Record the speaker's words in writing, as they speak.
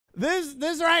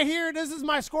This right here, this is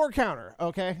my score counter,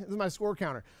 okay? This is my score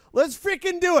counter. Let's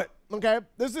freaking do it, okay?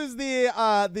 This is the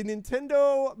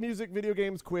Nintendo Music Video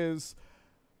Games quiz.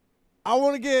 I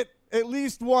want to get at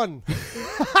least one.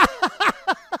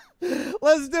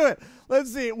 Let's do it.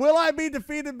 Let's see. Will I be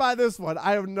defeated by this one?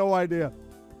 I have no idea.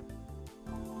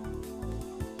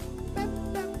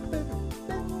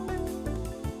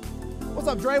 What's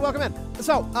up, Dre? Welcome in.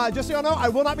 So, just so y'all know, I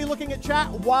will not be looking at chat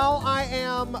while I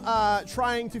am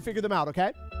trying to figure them out,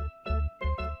 okay?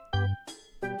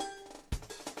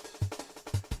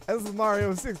 This is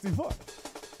Mario 64.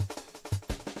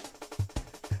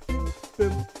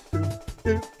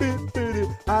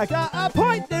 I got a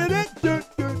point.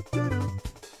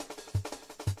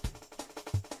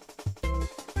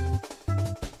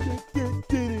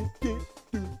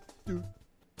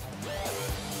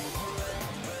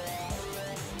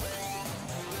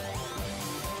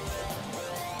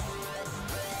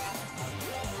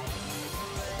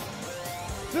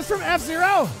 This from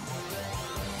F-Zero.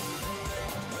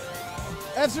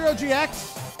 F-Zero GX.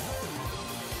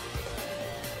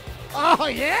 Oh,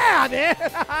 yeah, dude.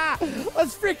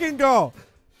 Let's freaking go.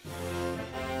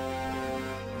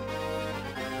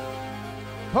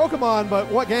 Pokemon, but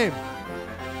what game?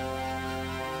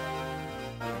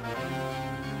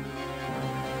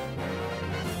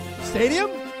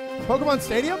 Stadium? Pokemon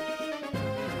Stadium?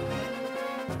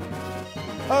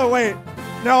 Oh, wait.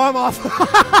 No, I'm off.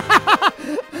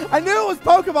 I knew it was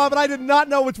Pokemon, but I did not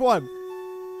know which one.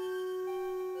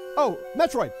 Oh,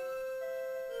 Metroid.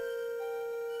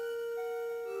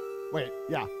 Wait,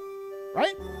 yeah.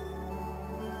 Right?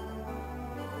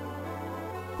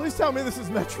 Please tell me this is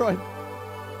Metroid.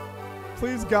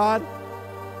 Please, God.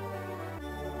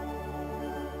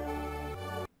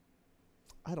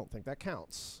 I don't think that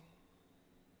counts.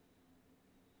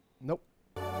 Nope.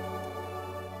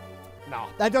 No,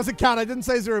 that doesn't count. I didn't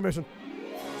say Zero Mission.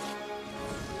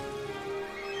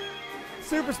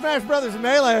 Super Smash Brothers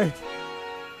Melee.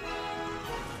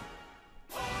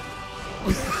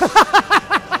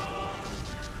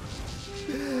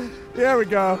 There we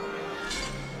go.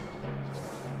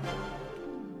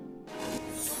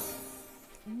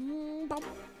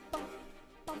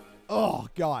 Oh,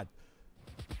 God.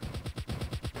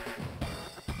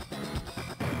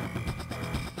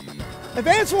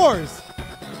 Advance Wars.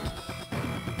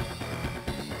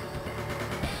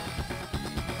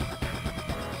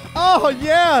 Oh,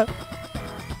 yeah.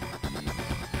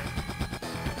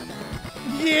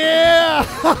 Yeah.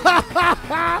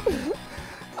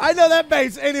 I know that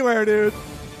bass anywhere, dude.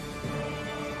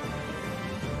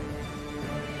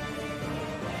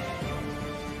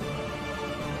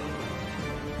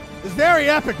 It's very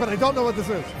epic, but I don't know what this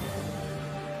is.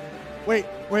 Wait.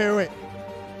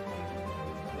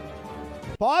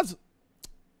 Pause.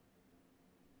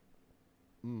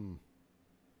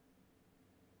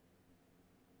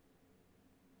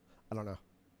 I don't know.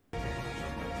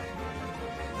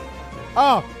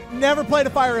 Oh, never played a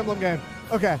Fire Emblem game.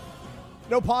 Okay.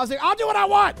 No pausing. I'll do what I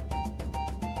want.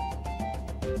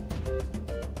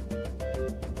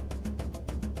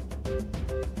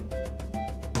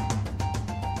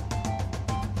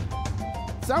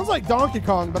 Sounds like Donkey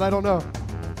Kong, but I don't know.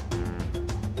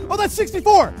 Oh, that's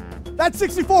 64. That's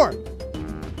 64.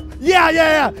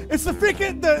 Yeah. It's the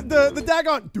freaking the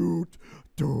daggone dude.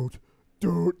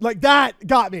 Like that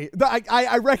got me.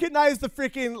 I recognize the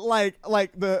freaking like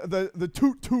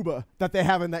the tuba that they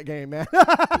have in that game, man.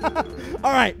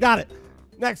 All right, got it.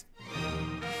 Next.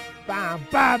 Bam,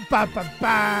 bam, bam, bam,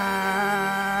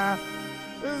 bam.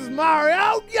 This is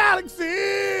Mario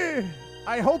Galaxy.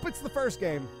 I hope it's the first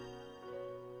game.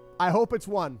 I hope it's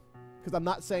 1, because I'm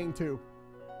not saying 2.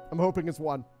 I'm hoping it's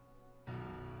 1.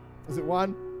 Is it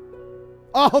 1?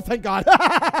 Oh, thank God.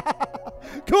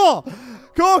 Cool.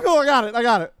 I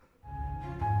got it.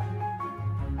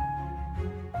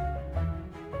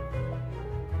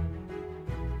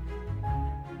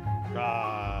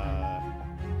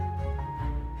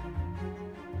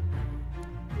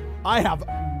 I have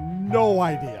no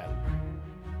idea.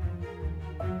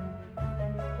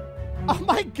 Oh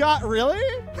my God, really?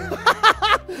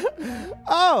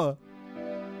 Oh.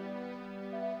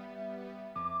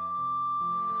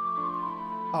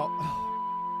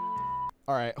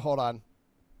 All right, hold on.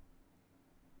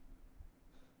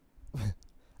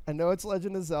 I know it's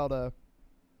Legend of Zelda.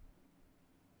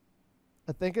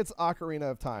 I think it's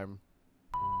Ocarina of Time.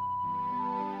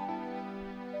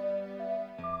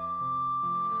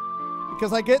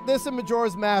 Because I get this and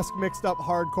Majora's Mask mixed up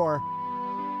hardcore.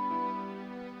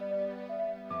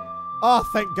 Oh,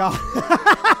 thank God.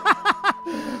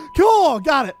 Cool,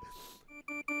 got it.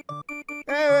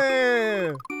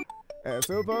 Hey.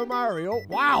 Super Mario.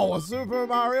 Wow, Super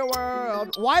Mario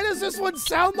World. Why does this one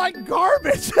sound like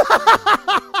garbage?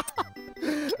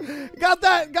 got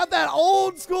that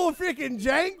old school freaking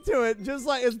jank to it. Just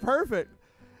like it's perfect.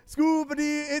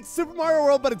 Scoobity. It's Super Mario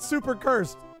World, but it's super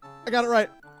cursed. I got it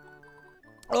right.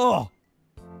 Oh.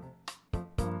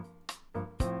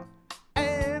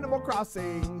 Animal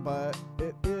Crossing, but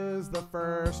it is the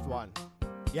first one.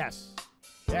 Yes.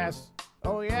 Yes.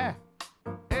 Oh yeah.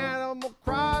 Animal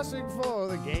Crossing for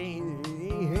the GameCube.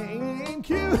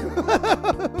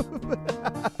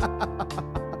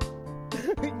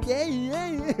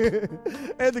 Yeah.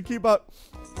 And to keep up.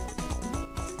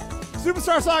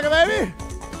 Superstar Saga, baby.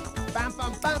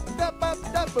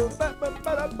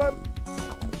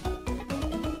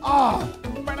 Oh.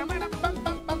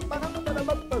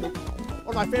 One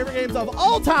of my favorite games of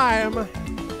all time.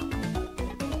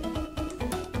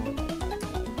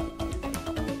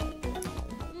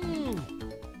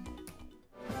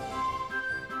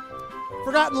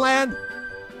 Forgotten Land.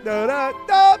 I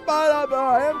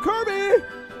am Kirby.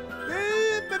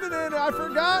 I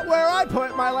forgot where I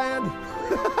put my land.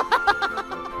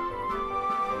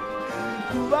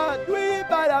 Scuba dwee,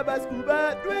 ba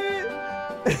scuba dwee.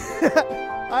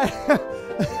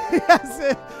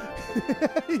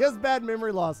 He has bad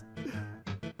memory loss.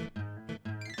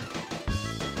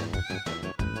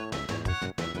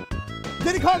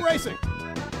 Diddy Kong Racing.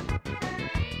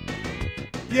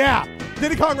 Yeah,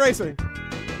 Diddy Kong Racing.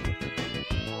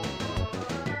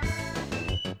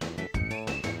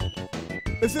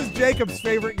 This is Jacob's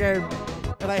favorite game,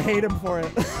 and I hate him for it.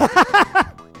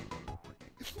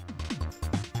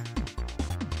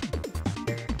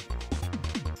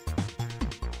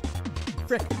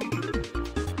 Frick.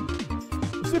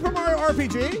 Super Mario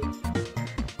RPG?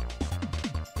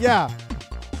 Yeah.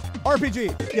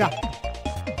 RPG. Yeah.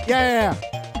 Yeah.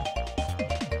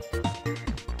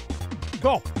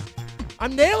 Cool.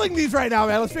 I'm nailing these right now,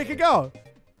 man. Let's make it go.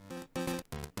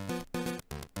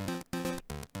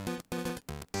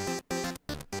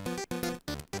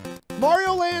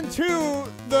 Mario Land 2,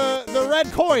 the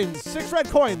red coins. 6 red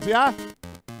coins, yeah?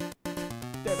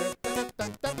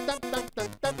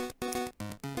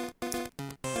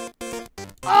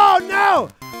 Oh no!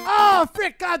 Oh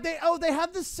frick, God, they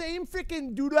have the same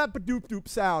freaking doop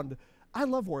sound. I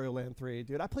love Wario Land 3,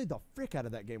 dude. I played the frick out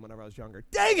of that game whenever I was younger.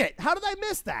 Dang it! How did I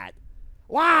miss that?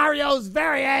 Wario's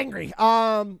very angry.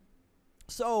 So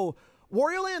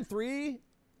Wario Land 3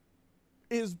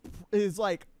 is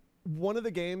like one of the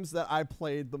games that I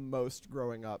played the most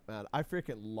growing up, man. I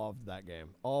freaking loved that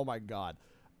game. Oh my God.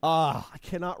 I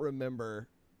cannot remember.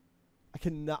 I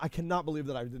cannot believe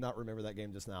that I did not remember that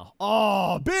game just now.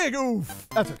 Oh, big oof.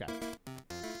 That's okay.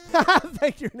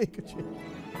 Thank you, Nikachi.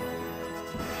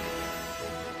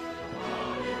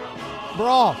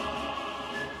 Brawl.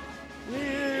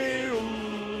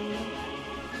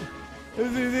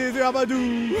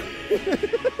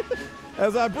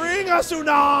 As I bring a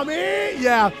tsunami.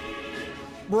 Yeah.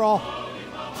 Brawl.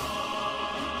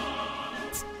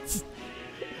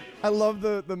 I love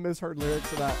the misheard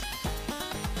lyrics of that.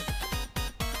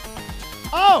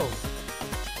 Oh!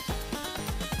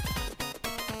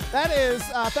 That is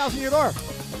 1,000 Year Door.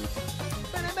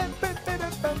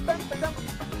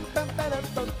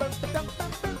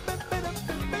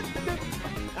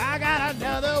 I got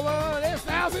another one. It's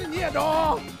 1,000 Year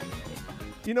Door.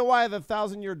 You know why the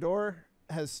 1,000 Year Door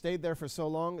has stayed there for so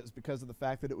long? It's because of the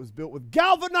fact that it was built with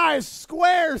galvanized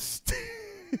square steel.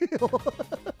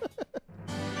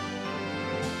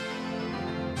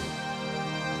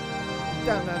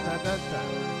 Dun, dun, dun, dun, dun.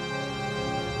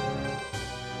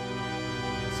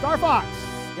 Star Fox,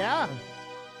 yeah.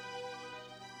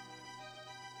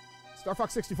 Star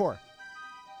Fox 64.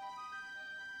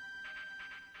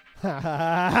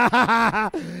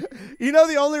 You know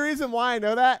the only reason why I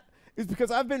know that is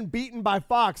because I've been beaten by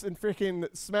Fox in freaking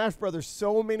Smash Brothers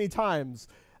so many times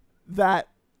that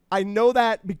I know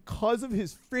that because of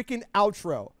his freaking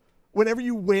outro. Whenever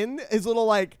you win, his little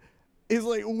like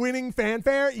winning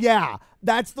fanfare. Yeah,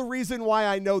 that's the reason why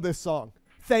I know this song.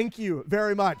 Thank you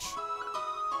very much.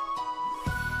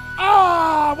 Oh,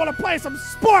 I want to play some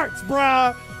sports,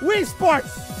 bruh. Wii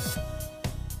Sports.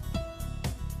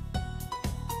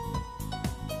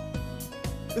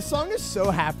 This song is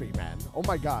so happy, man. Oh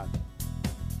my God.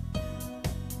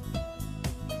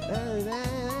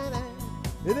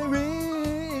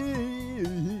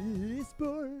 Wii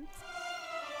Sports.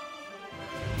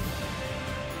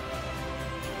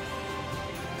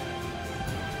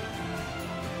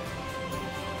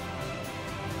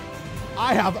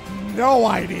 I have no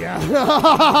idea.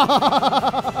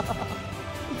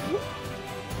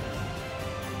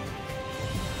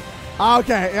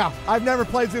 Okay, yeah. I've never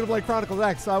played Xenoblade Chronicles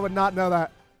X, so I would not know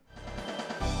that.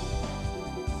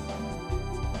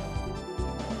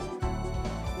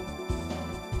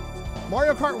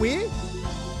 Mario Kart Wii?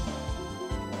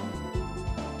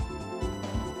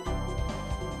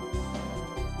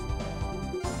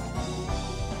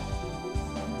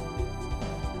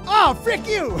 Oh, frick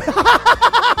you!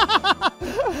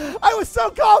 I was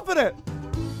so confident!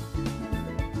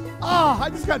 Oh, I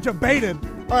just got jebaited.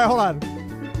 All right, hold on.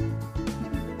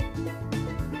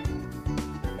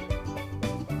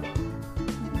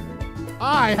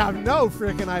 I have no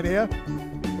freaking idea.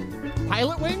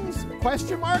 Pilot wings?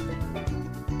 Question mark?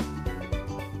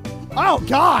 Oh,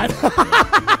 God!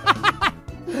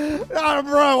 Oh,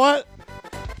 bro, what?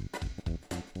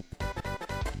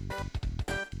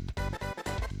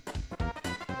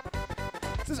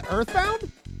 Is this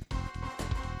Earthbound?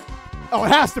 Oh,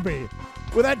 it has to be.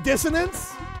 With that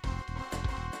dissonance?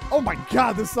 Oh my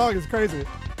God, this song is crazy.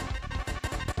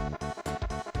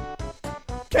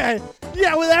 Okay.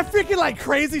 Yeah, with that freaking like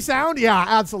crazy sound? Yeah,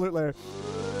 absolutely.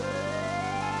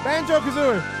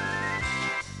 Banjo-Kazooie.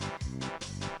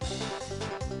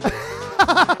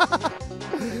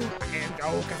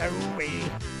 Banjo-Kazooie.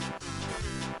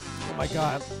 Oh my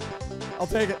God. I'll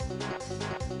take it.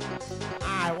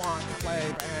 I want to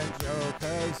play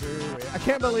Banjo-Kazooie. I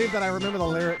can't believe that I remember the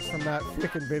lyrics from that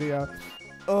freaking video.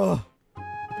 Ugh.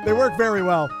 They work very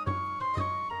well.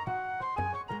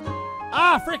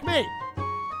 Ah, frick me.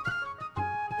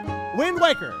 Wind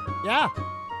Waker. Yeah.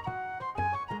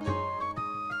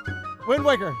 Wind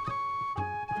Waker.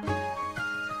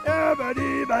 Yeah.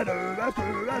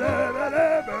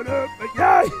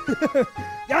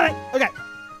 Got it. Okay.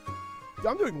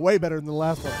 I'm doing way better than the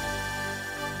last one.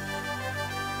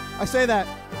 I say that,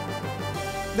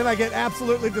 then I get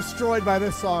absolutely destroyed by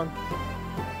this song.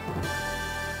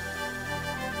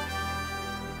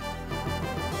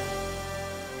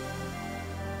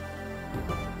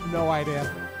 No idea.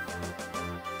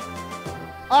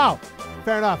 Oh,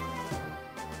 fair enough.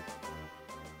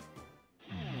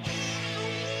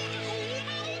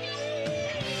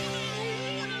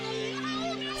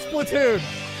 Splatoon.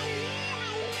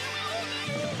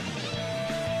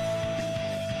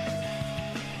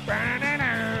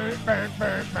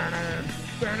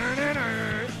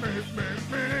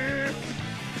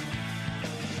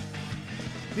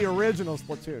 The original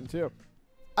Splatoon, too.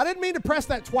 I didn't mean to press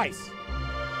that twice.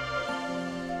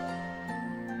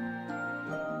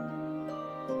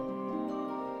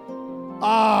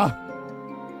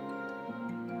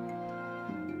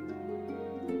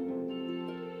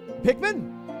 Pikmin?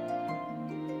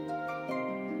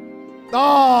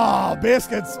 Oh,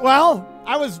 biscuits. Well,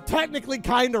 I was technically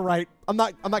kind of right. I'm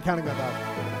not counting that out.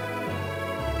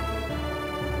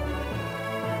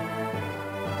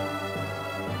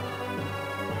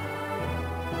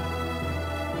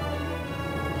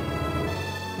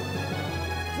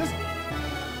 Is this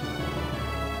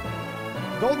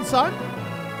Golden Sun?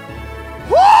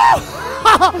 Woo!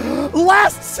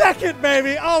 Last second,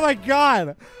 baby. Oh my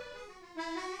God.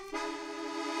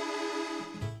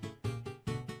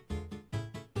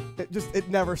 It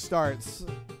never starts.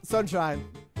 Sunshine.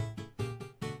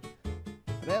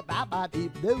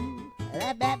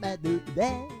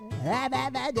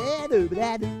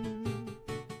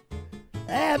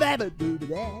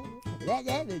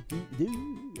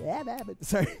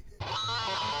 Sorry.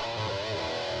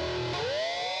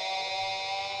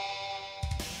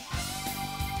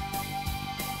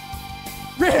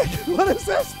 Rick, what is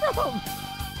this from?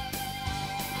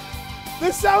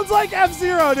 This sounds like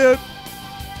F-Zero, dude.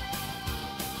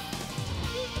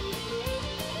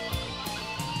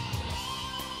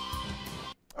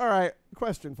 All right,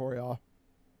 question for y'all.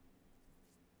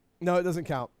 No, it doesn't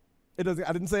count. It doesn't.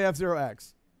 I didn't say F-Zero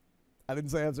X. I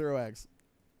didn't say F-Zero X.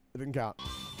 It didn't count.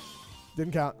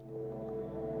 Didn't count.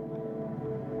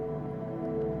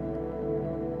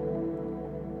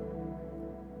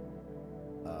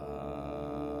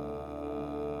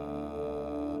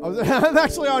 I'm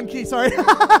actually on key. Sorry.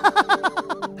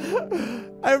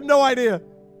 I have no idea.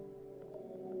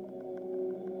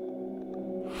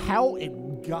 How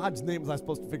in God's name was I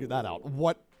supposed to figure that out?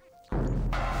 What?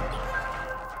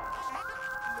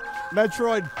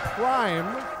 Metroid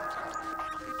Prime.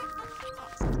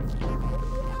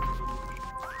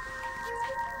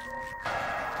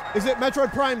 Is it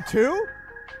Metroid Prime 2?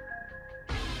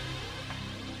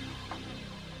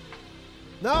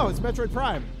 No, it's Metroid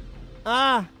Prime.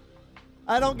 Ah,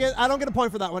 I don't get a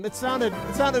point for that one. It sounded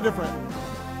different.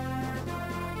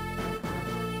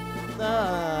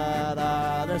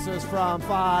 This is from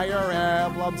Fire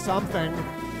Emblem something.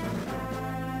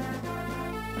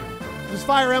 This is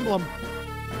Fire Emblem.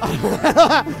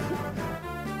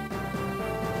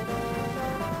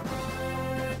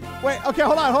 Wait, okay,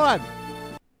 hold on.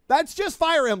 That's just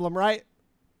Fire Emblem, right?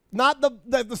 Not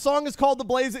the song is called The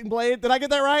Blazing Blade. Did I get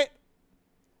that right?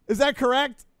 Is that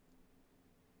correct?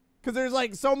 Because there's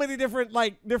like so many different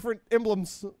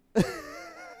emblems.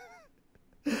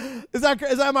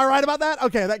 Am I right about that?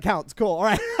 Okay, that counts. Cool. All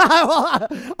right.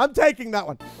 I'm taking that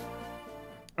one.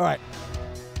 All right.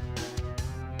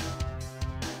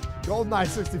 GoldenEye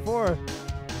 64.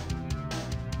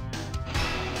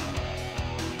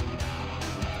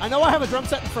 I know I have a drum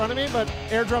set in front of me, but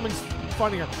air drumming's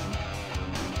funnier.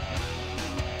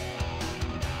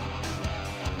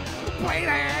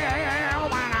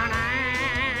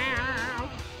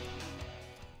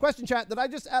 Question chat, did I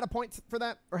just add a point for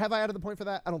that? Or have I added the point for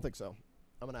that? I don't think so.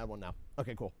 I'm going to add one now.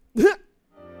 Okay, cool. I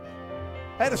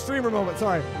had a streamer moment,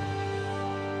 sorry.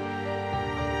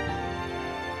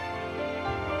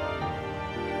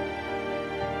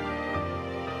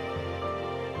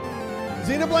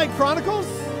 Xenoblade Chronicles?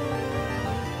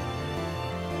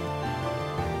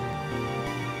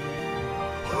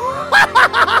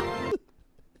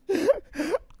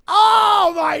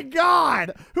 Oh my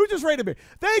God! Who just rated me?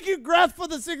 Thank you, Greth, for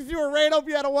the 6-viewer raid. Hope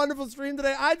you had a wonderful stream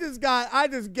today. I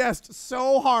just guessed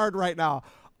so hard right now.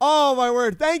 Oh my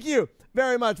word! Thank you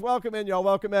very much. Welcome in, y'all.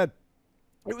 Welcome in.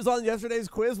 It was on yesterday's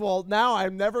quiz. Well, now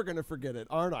I'm never gonna forget it,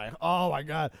 aren't I? Oh my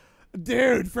God,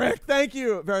 dude, frick! Thank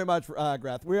you very much,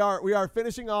 Greth. We are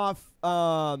finishing off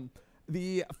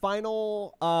the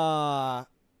final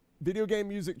video game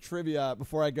music trivia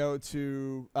before I go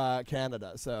to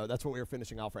Canada. So that's what we're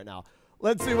finishing off right now.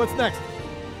 Let's see what's next.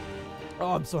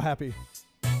 Oh, I'm so happy.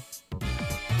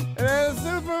 It is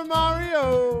Super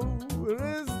Mario. It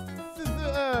is.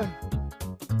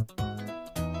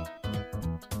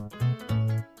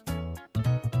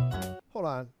 Hold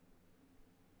on.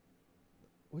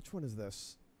 Which one is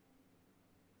this?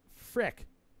 Frick.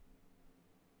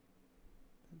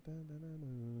 Oh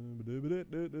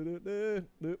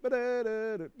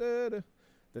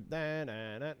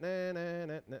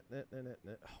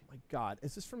my God,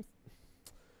 is this from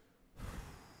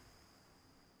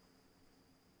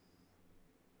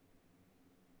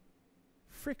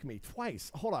Frick me twice?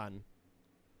 Hold on.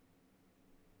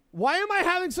 Why am I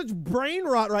having such brain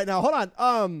rot right now? Hold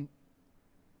on.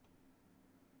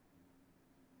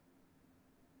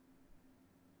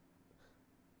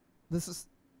 This is,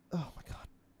 oh my God.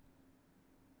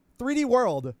 3D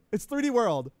World. It's 3D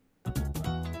World.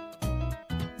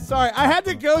 Sorry, I had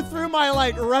to go through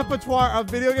my repertoire of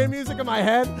video game music in my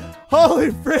head.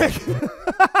 Holy frick.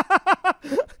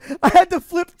 I had to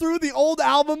flip through the old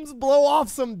albums, blow off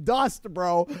some dust,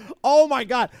 bro. Oh my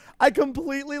God. I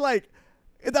completely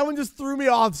that one just threw me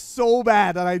off so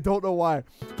bad and I don't know why.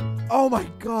 Oh my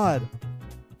God.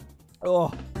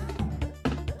 Oh.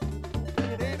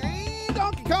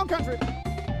 Donkey Kong Country.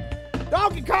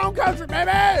 Donkey Kong Country,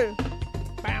 baby!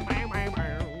 Bam, bam, bam,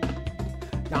 bam.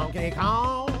 Donkey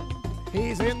Kong,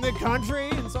 he's in the country,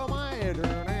 and so am I.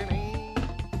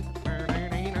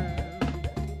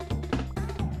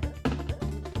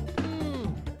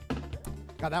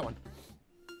 Got that one.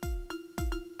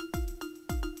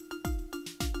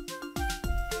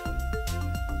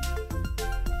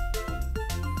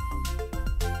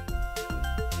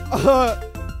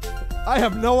 I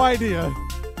have no idea.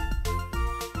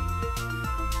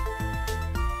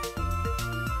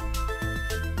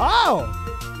 Oh!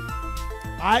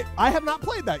 I have not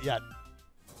played that yet.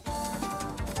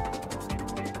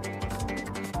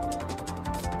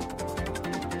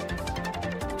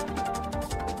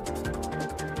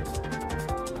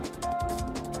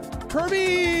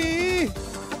 Kirby!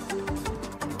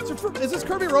 Is this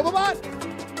Kirby Robobot?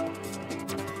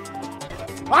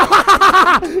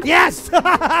 Yes!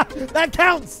 That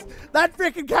counts! That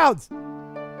freaking counts!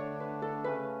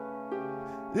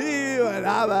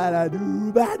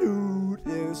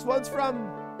 This one's from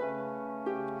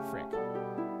frick.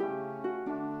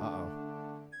 Uh-oh.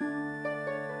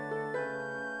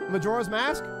 Majora's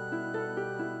Mask?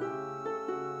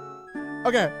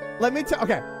 Okay, let me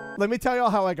tell y'all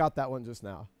how I got that one just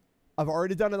now. I've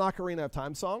already done an Ocarina of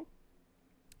Time song.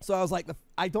 So I was like,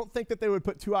 I don't think that they would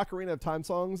put two Ocarina of Time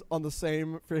songs on the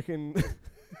same freaking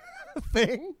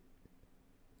thing.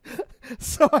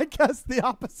 So I guessed the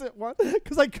opposite one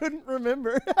because I couldn't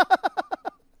remember.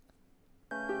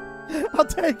 I'll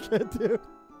take it, dude.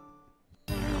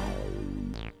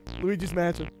 Luigi's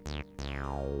Mansion.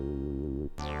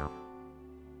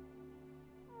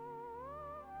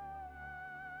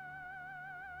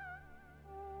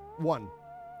 One.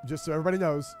 Just so everybody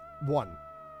knows, one.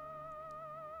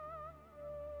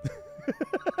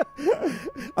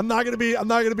 I'm not gonna be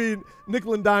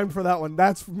nickel and dime for that one.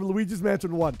 That's from Luigi's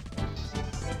Mansion 1.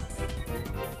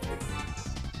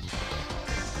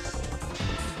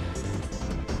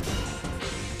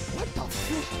 What the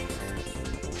fuck?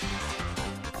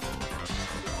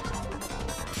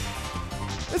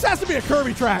 This has to be a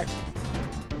Kirby track.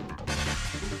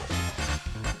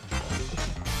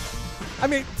 I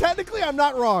mean, technically, I'm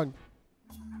not wrong.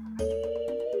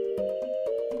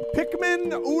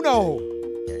 Pikmin Uno.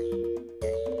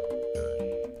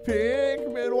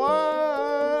 Pikmin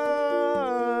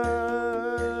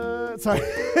 1. Sorry.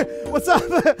 What's up?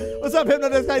 What's up,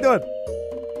 Hypnotist? How you doing?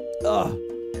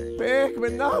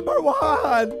 Pikmin number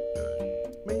 1.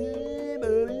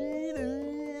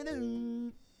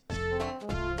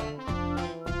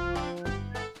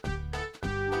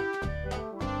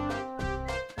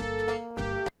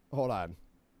 Hold on.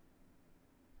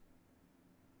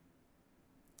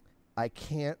 I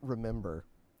can't remember.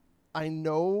 I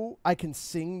know I can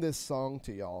sing this song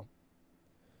to y'all,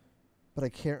 but I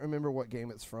can't remember what game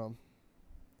it's from.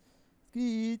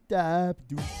 This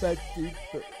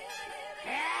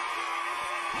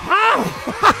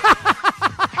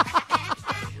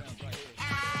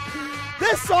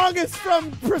song is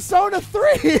from Persona 3.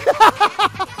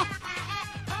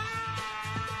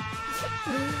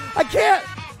 I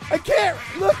can't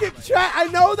look at chat. I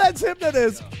know that's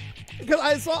Hypnotist. Because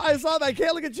I saw that. I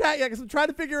can't look at chat yet because I'm trying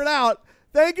to figure it out.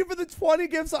 Thank you for the 20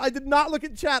 gifts. I did not look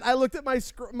at chat. I looked at the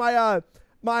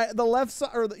left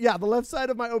side, the left side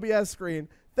of my OBS screen.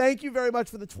 Thank you very much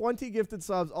for the 20 gifted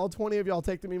subs. All 20 of y'all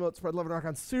take the emote, spread love and rock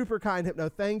on. Super kind, Hypno.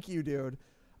 Thank you, dude.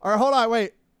 All right, hold on,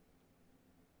 wait.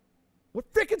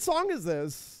 What freaking song is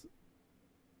this?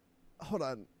 Hold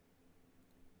on.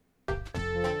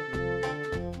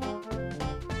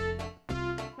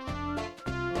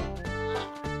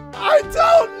 I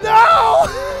don't know!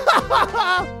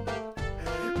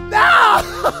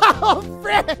 No!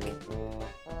 Frick!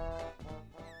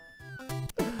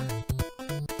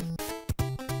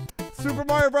 Super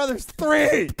Mario Brothers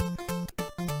 3!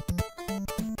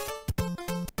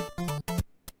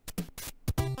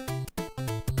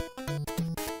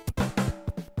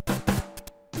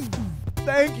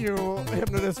 Thank you,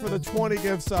 Hypnotist, for the 20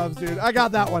 gift subs, dude. I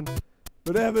got that one.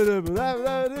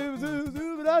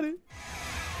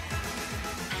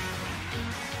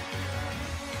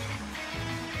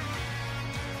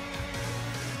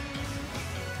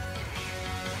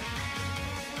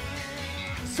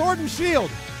 Sword and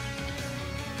Shield.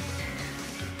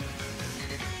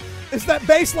 It's that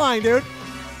bass line, dude.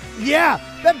 Yeah,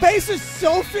 that bass is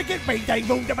so freaking bing dang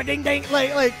boom da ding ding.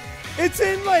 Like it's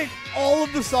in like all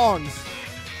of the songs.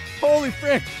 Holy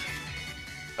frick.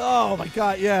 Oh my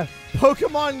god, yeah.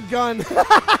 Pokemon Gun.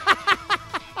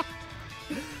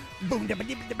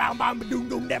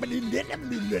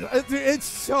 It's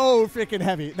so freaking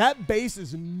heavy. That bass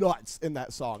is nuts in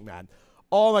that song, man.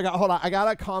 Oh my god, hold on. I got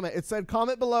a comment. It said,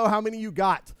 comment below how many you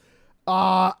got.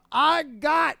 I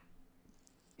got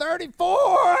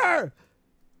 34.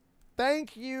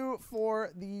 Thank you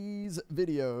for these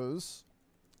videos.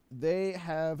 They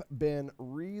have been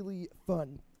really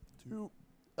fun to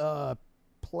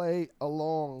play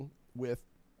along with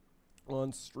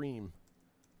on stream.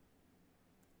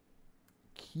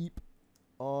 Keep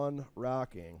on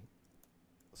rocking.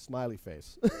 Smiley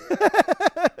face.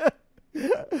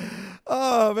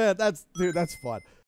 Oh man, that's fun.